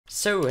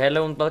So,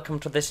 hello and welcome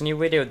to this new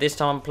video. This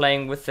time I'm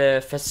playing with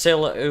the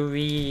Fazil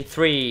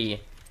UE3.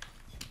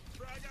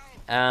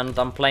 And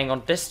I'm playing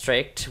on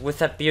District with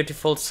that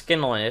beautiful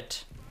skin on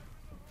it.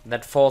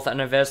 That 4th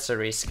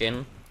anniversary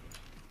skin.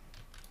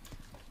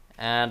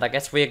 And I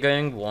guess we're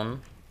going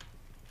 1.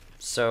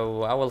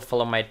 So, I will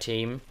follow my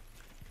team.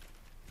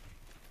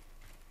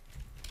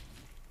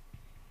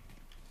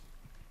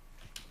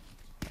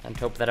 And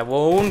hope that I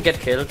won't get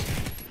killed.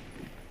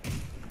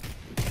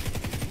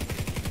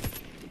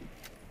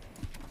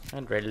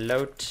 And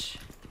reload.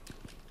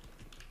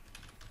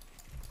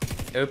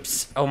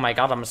 Oops. Oh my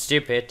god, I'm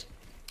stupid.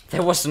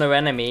 There was no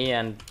enemy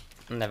and...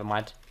 never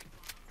mind.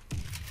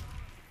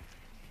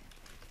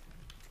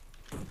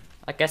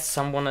 I guess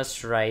someone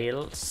has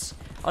rails.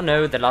 Oh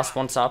no, the last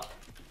one's up.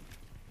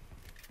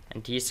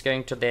 And he's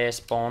going to their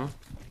spawn.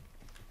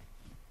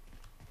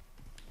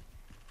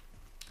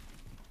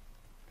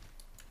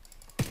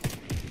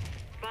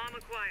 Bomb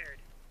acquired.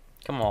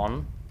 Come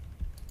on.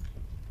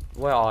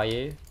 Where are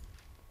you?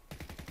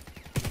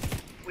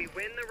 We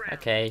win the round.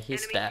 Okay,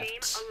 he's Enemy dead.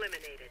 team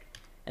eliminated.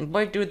 And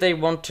why do they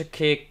want to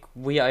kick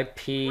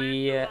VIP? Where's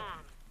the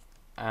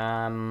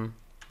bomb?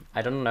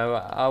 I don't know.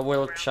 I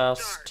will Round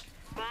just start.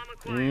 Bomb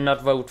acquired.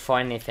 not vote for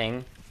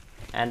anything.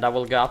 And I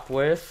will go up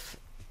with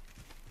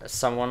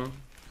someone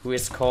who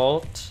is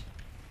called...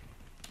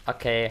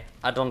 Okay,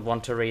 I don't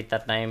want to read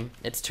that name.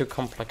 It's too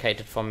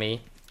complicated for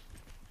me.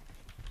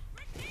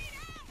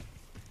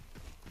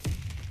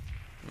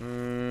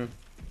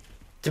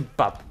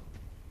 Dubab.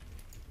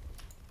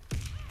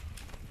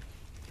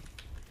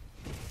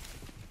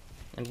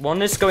 And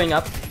one is going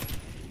up.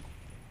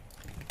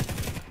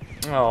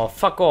 Oh,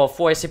 fuck off.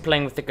 Why is he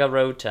playing with the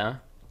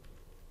Garota?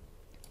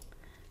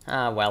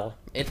 Ah, well.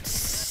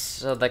 It's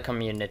the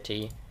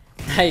community.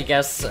 I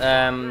guess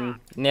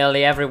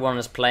nearly everyone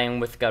is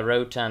playing with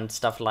Garota and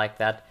stuff like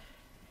that.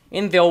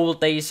 In the old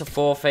days of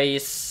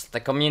Warface, the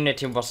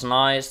community was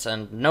nice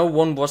and no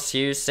one was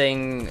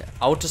using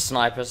auto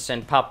snipers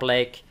in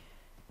public.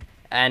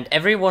 And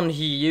everyone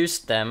who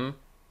used them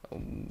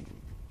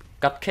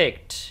got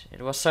kicked.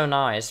 It was so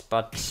nice,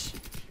 but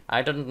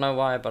I don't know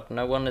why, but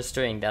no one is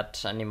doing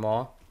that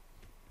anymore.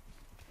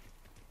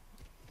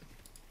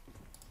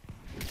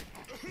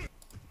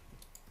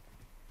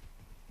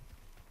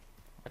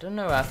 I don't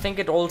know, I think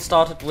it all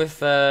started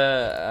with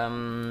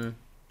when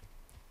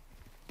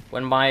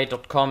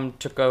my.com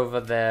took over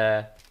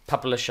the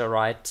publisher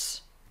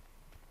rights.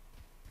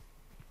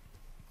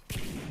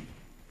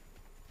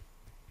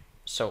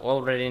 So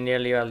already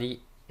nearly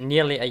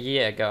a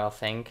year ago, I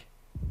think.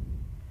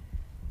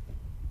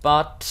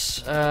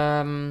 But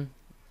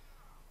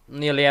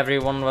nearly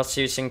everyone was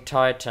using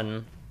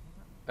Titan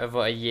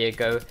over a year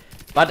ago.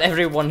 But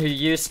everyone who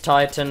used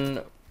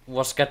Titan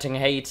was getting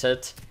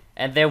hated.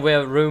 And there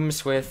were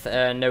rooms with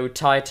no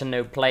Titan,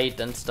 no plate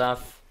and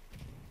stuff.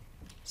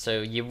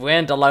 So you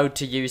weren't allowed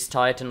to use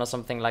Titan or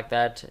something like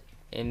that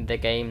in the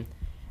game.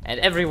 And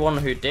everyone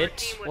who did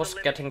was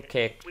getting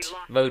kicked,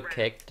 vote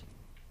kicked.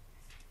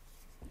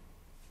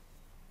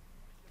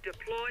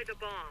 Deploy the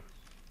bomb.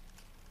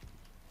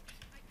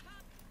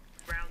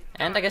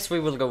 And I guess we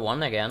will go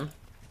 1 again.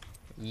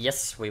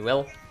 Yes, we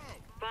will.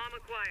 Bomb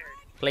acquired.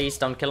 Please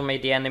don't kill me,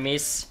 the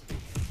enemies.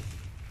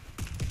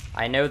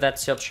 I know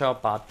that's your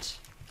job, but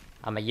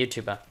I'm a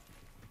YouTuber.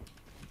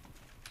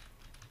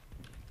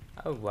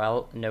 Oh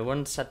well, no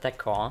one's at their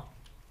car.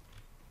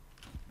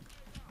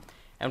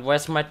 And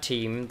where's my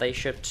team? They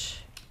should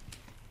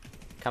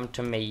come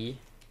to me.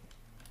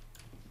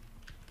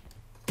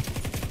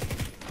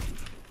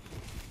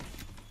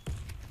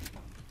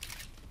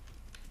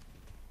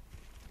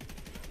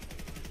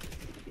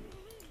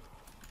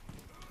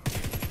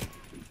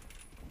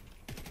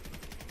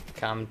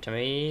 Come to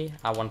me.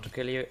 I want to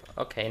kill you.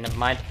 Okay, never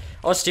mind.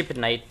 Oh, stupid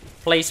Nate.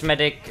 Please,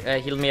 medic,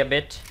 heal me a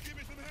bit.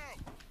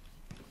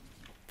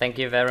 Thank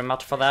you very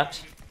much for that.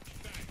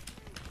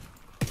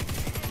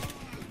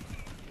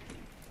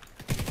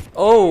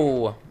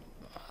 Oh!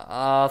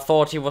 I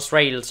thought he was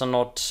rails and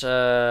not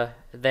there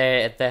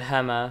at the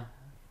hammer.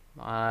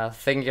 I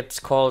think it's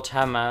called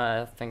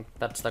hammer. I think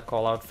that's the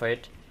call out for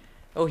it.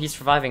 Oh, he's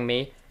reviving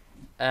me.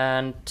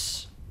 And...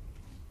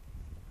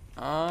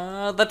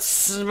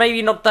 that's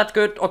maybe not that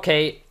good.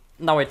 Okay,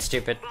 now it's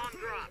stupid. Bomb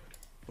dropped.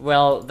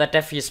 Well, the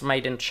death is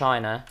made in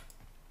China.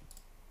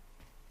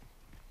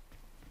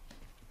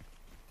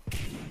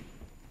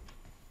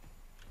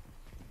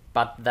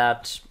 But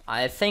that,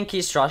 I think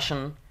he's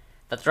Russian.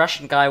 That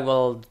Russian guy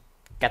will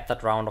get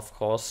that round, of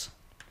course.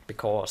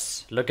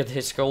 Because, look at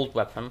his gold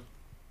weapon.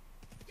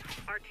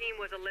 Our team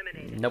was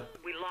eliminated. Nope.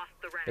 We lost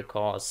the round.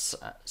 Because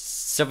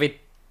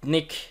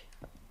Sovietnik,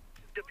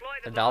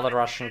 Deploy the bomb other at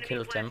Russian, enemy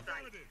killed him.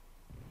 plant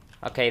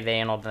site. Okay, they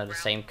are not in the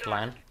same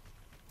clan.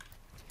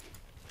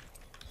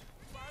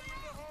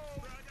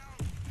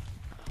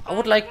 I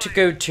would like to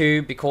go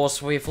 2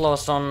 because we've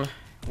lost on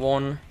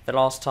 1 the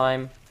last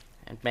time.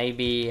 And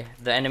maybe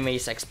the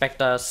enemies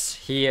expect us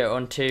here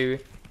on 2.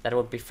 That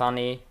would be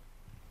funny.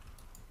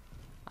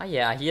 Ah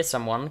yeah, I hear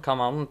someone. Come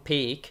on,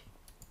 peek.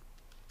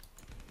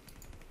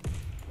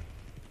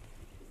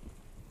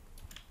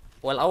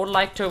 Well, I would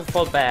like to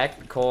fall back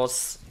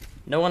because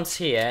no one's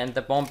here and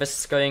the bomb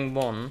is going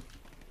one.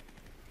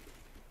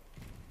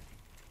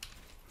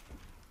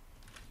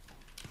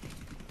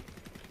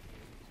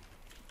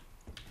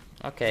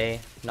 Okay,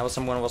 now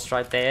someone was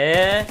right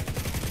there.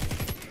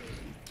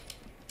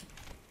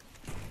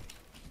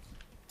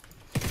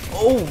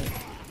 Oh!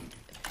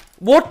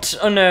 What?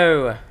 Oh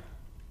no!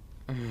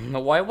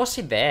 Why was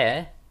he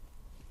there?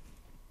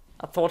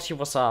 I thought he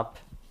was up.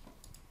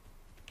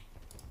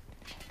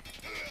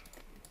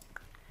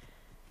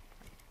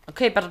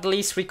 Okay, but at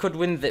least we could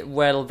win the...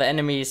 Well, the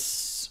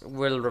enemies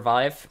will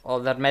revive. Or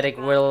that medic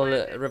will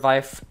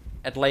revive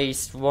at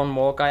least one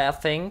more guy, I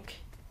think.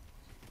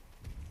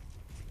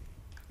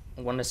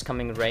 One is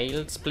coming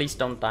rails. Please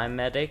don't die,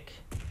 medic.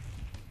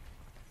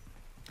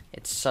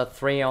 It's a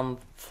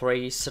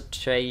 3-on-3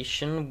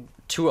 situation.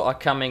 2 are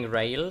coming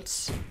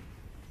rails.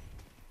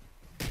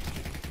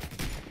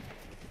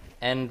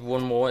 And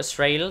one more is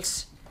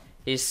rails.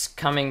 He's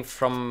coming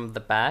from the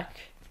back.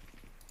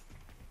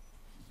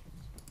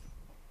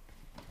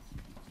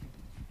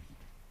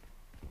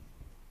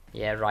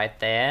 Yeah, right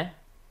there.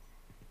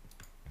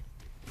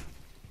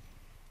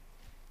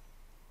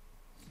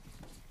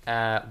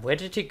 Where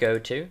did he go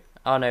to?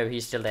 Oh no,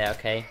 he's still there,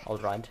 okay,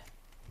 alright.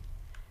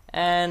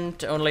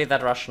 And only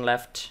that Russian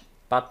left,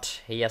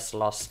 but he has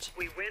lost.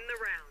 We win the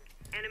round.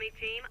 Enemy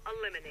team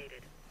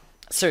eliminated.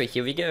 So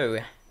here we go.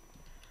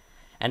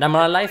 And I'm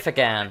alive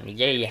again,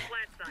 yay.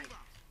 Flat site.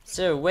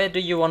 So where do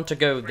you want to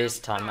go this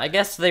time? I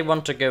guess they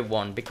want to go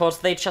 1, because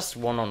they just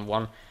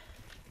 1-on-1.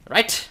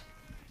 Right?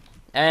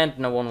 And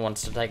no one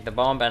wants to take the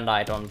bomb, and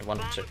I don't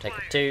want to take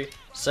it too.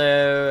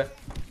 So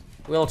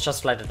we'll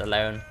just let it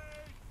alone.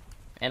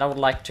 And I would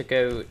like to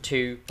go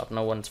 2, but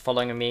no one's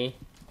following me.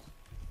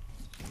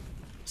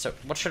 So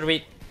what should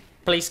we...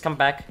 Please come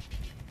back.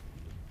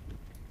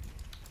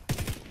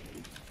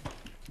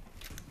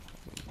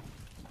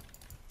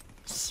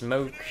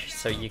 Smoke,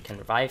 so you can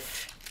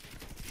revive.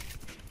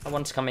 No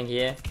one's coming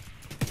here.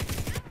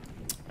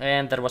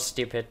 And that was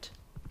stupid.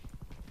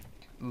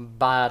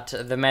 But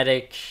the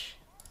medic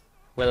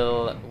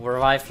will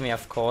revive me,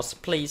 of course.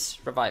 Please,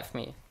 revive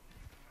me.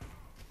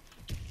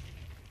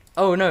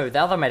 Oh no, the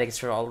other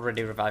medics are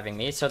already reviving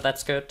me, so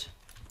that's good.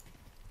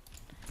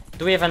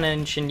 Do we have an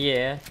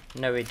engineer?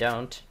 No, we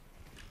don't.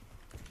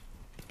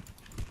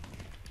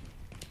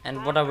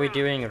 And what are we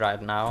doing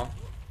right now?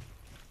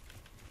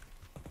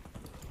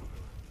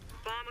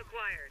 Bomb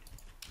acquired.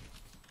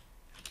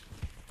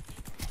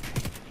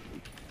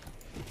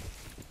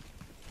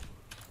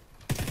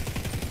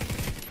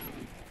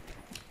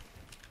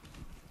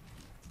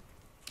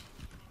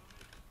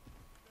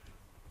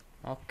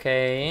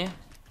 Okay.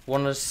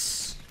 One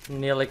is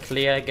nearly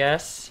clear, I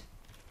guess.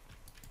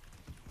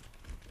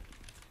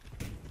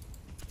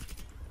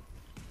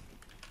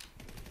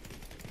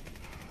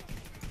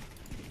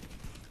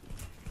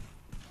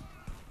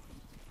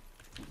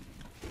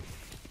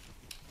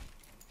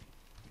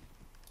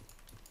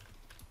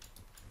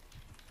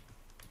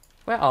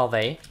 Where are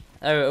they?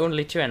 Oh,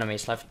 only 2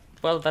 enemies left.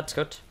 Well, that's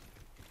good.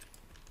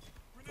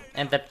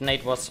 And that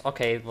nade was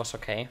okay, it was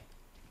okay.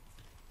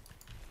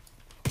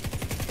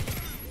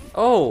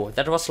 Oh,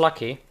 that was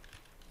lucky.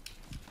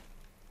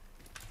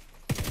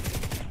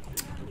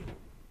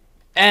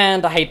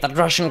 And I hate that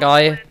Russian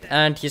guy.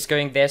 And he's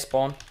going their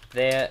spawn.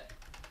 Their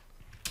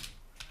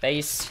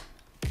base.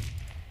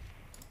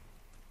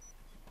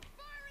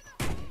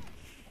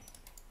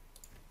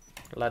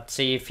 Let's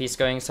see if he's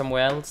going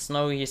somewhere else.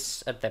 No,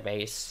 he's at the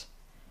base.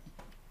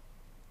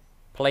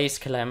 Please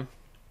kill him.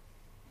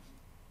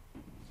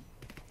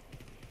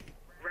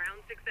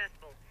 Round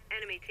successful.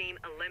 Enemy team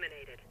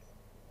eliminated.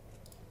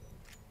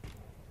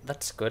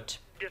 That's good.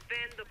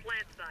 Defend the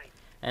plant site.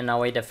 And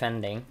now we're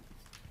defending.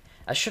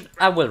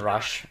 I will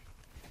rush.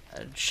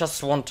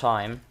 Just one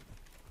time.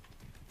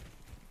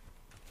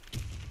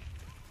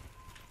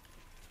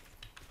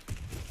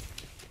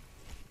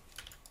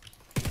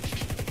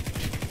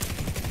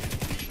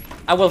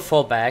 I will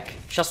fall back.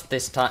 Just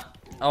this time.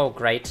 Oh,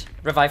 great.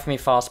 Revive me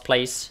fast,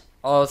 please.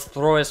 Or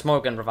throw a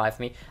smoke and revive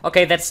me.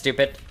 Okay, that's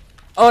stupid.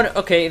 Oh,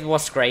 okay, it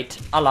was great.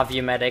 I love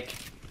you, medic.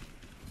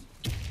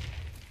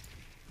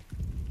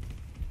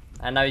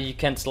 And now you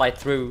can slide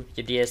through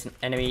your DS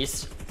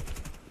enemies.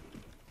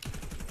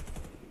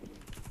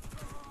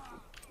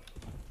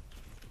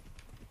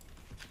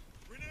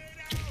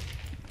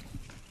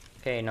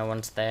 Okay, no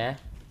one's there.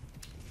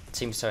 It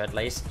seems so at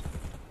least.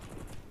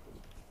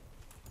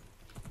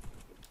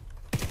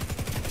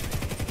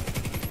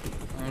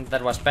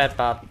 That was bad,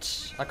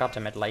 but I got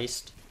him at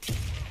least.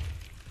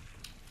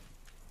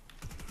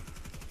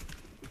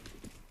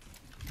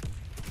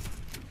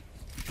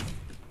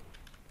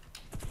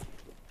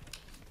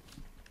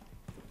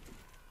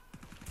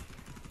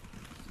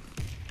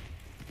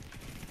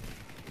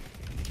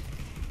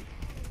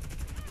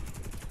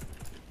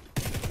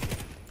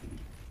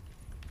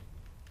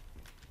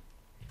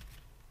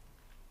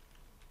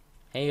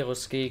 Hey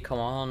Ruski, come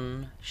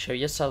on, show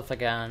yourself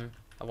again.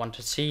 I want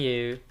to see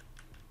you.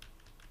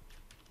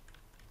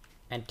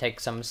 And take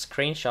some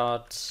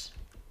screenshots.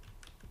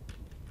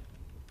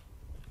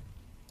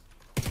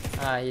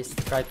 Ah, he's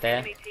right there.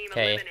 Enemy team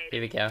Okay, eliminated.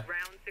 here we go. Round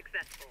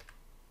successful.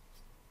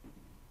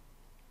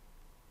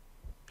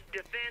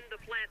 Defend the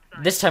plant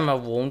site. This time I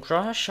won't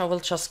rush, I will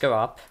just go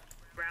up.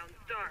 Round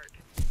start.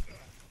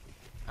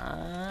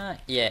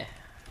 Yeah.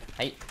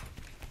 Hey.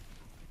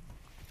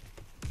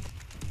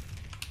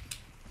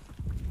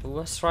 Who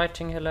was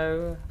writing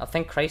hello? I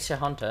think Crazy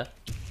Hunter.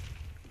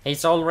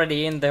 He's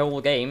already in the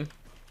whole game.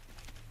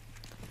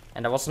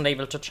 And I wasn't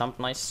able to jump,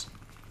 nice.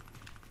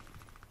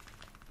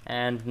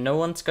 And no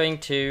one's going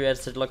to,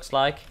 as it looks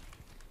like.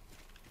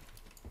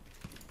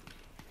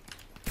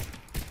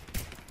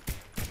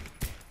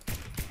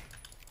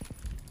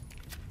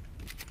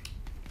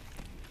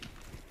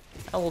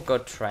 I will go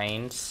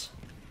trains.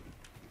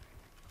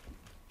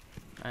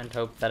 And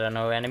hope there are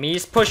no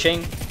enemies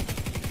pushing.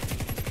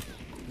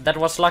 That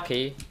was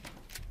lucky.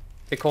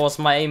 Because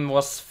my aim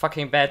was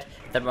fucking bad.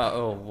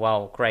 Oh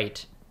wow,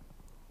 great.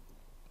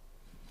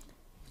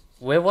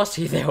 Where was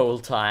he the whole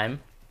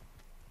time?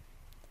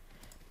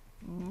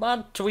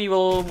 But we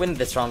will win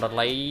this round at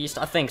least.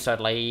 I think so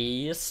at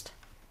least.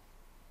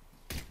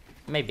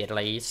 Maybe at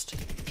least.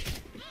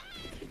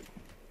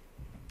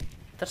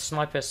 That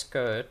sniper's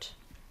good.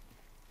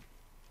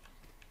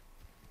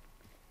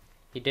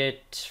 He did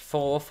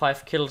 4 or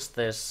 5 kills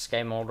this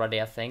game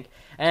already, I think.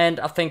 And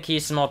I think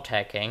he's not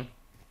hacking.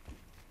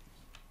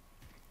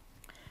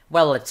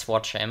 Well, let's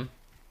watch him.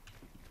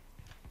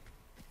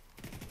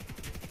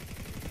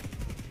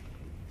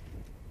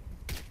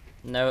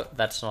 No,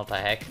 that's not a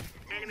hack.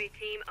 Enemy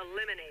team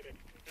eliminated.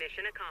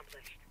 Mission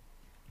accomplished.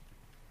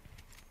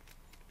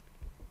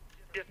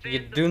 Defend You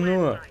the do plant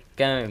know site.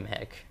 game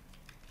hack.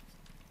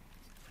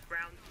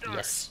 Round start.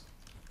 Yes.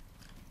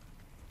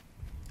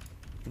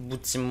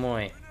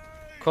 Butsimoi.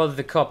 Call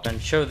the cop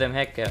and show them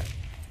hacker.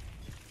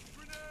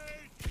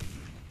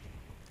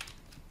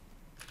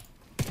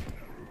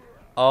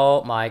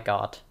 Oh my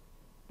god.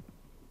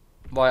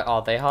 Why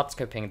are they hard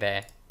skipping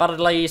there? But at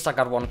least I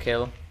got 1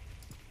 kill.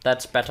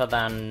 That's better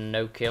than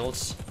no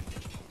kills.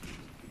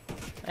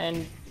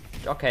 And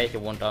okay, he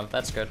won't die.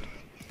 That's good.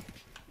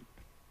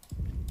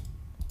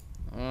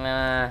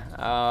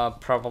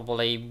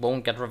 Probably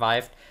won't get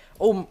revived.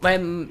 Oh,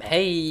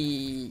 hey,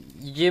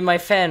 you're my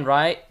fan,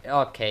 right?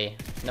 Okay,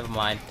 never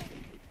mind.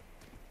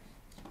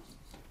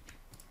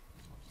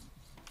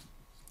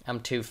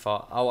 I'm too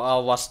far. Oh, I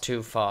was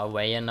too far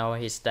away and now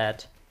he's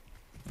dead.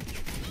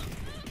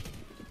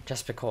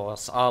 Just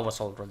because I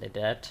was already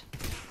dead.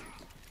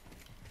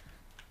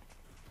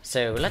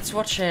 So, let's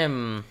watch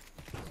him.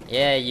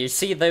 Yeah, you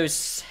see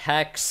those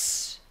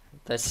hacks?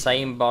 The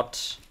same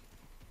bot.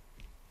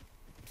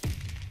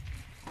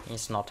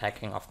 He's not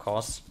hacking, of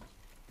course.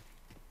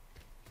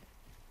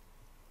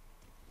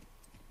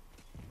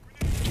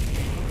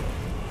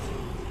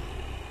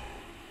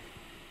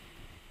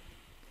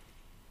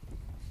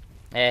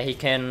 Yeah, he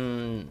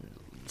can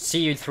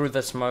see you through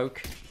the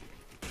smoke.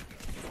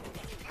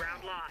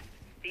 Round lost.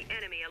 The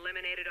enemy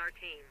eliminated our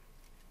team.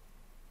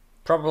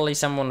 Probably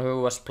someone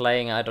who was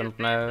playing, I don't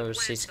know,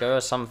 Cisco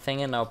or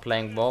something, and now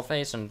playing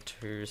Warface, and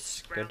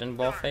who's good in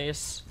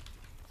Warface.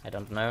 I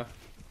don't know.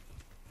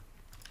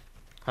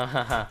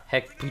 Hahaha,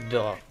 heck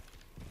pudo.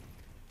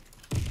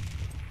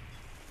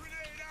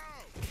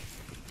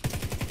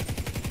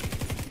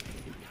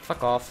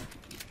 Fuck off.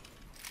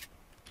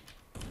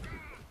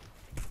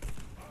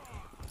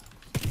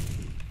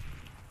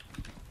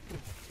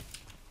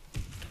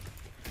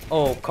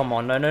 Oh, come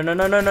on. No, no, no,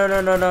 no, no, no,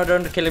 no, no, no,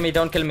 don't kill me,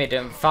 don't kill me.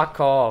 Fuck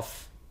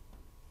off.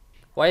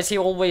 Why is he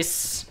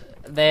always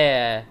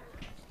there?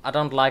 I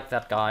don't like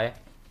that guy.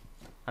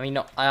 I mean,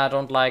 no, I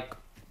don't like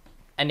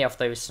any of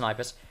those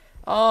snipers.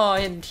 Oh,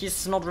 and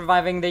he's not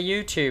reviving the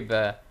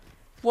YouTuber.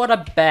 What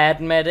a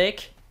bad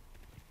medic.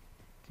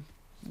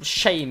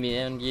 Shame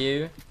on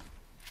you.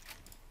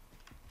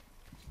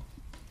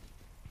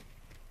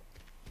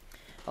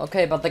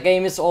 Okay, but the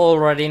game is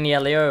already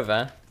nearly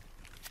over.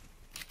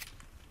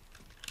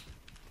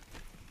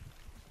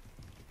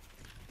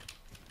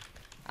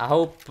 I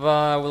hope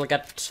we'll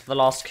get the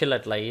last kill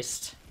at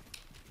least.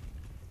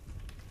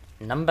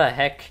 Number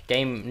heck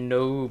game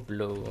no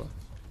blue.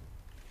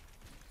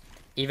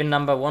 Even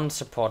number 1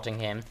 supporting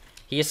him.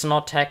 He is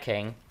not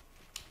hacking.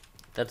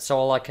 That's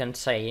all I can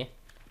say.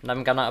 And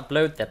I'm gonna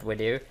upload that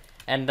video.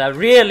 And I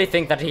really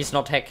think that he's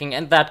not hacking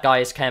and that guy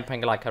is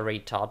camping like a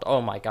retard. Oh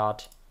my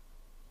god.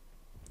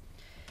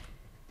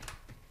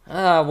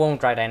 I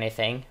won't write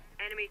anything.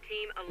 Enemy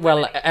team Well,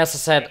 eliminated. as I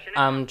said, Mission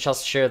I'm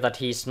just sure that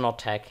he's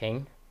not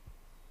hacking.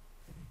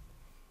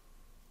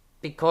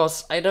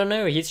 Because, I don't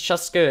know, he's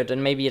just good,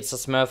 and maybe it's a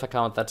Smurf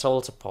account, that's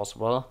also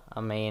possible. I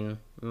mean,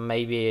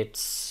 maybe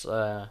it's,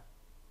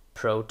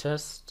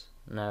 protest?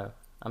 No,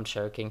 I'm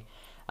joking.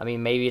 I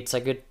mean, maybe it's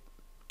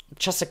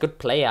just a good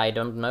player, I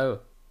don't know,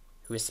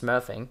 who is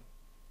smurfing.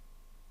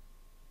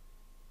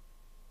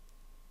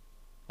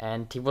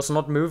 And he was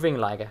not moving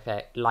like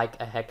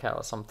a hacker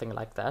or something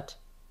like that.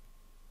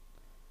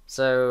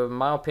 So,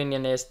 my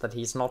opinion is that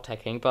he's not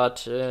hacking,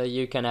 but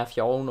you can have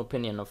your own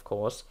opinion, of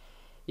course.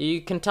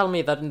 You can tell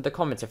me that in the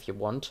comments if you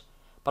want.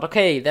 But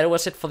okay, that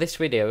was it for this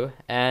video,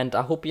 and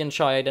I hope you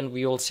enjoyed, and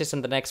we will see you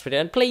in the next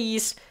video. And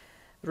please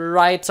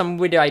write some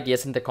video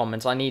ideas in the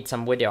comments. I need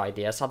some video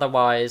ideas,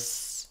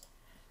 otherwise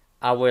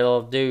I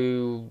will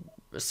do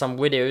some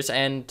videos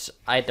and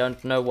I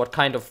don't know what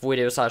kind of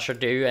videos I should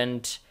do,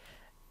 and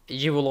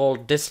you will all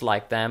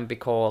dislike them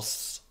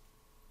because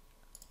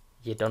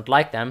you don't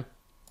like them.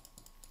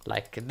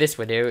 Like this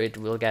video, it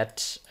will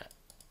get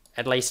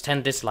at least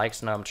 10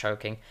 dislikes. No, I'm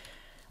joking.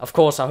 Of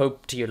course, I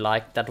hope you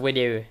liked that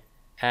video,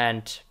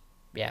 and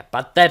yeah,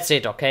 but that's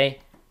it, okay?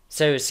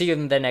 So see you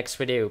in the next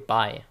video.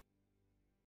 Bye.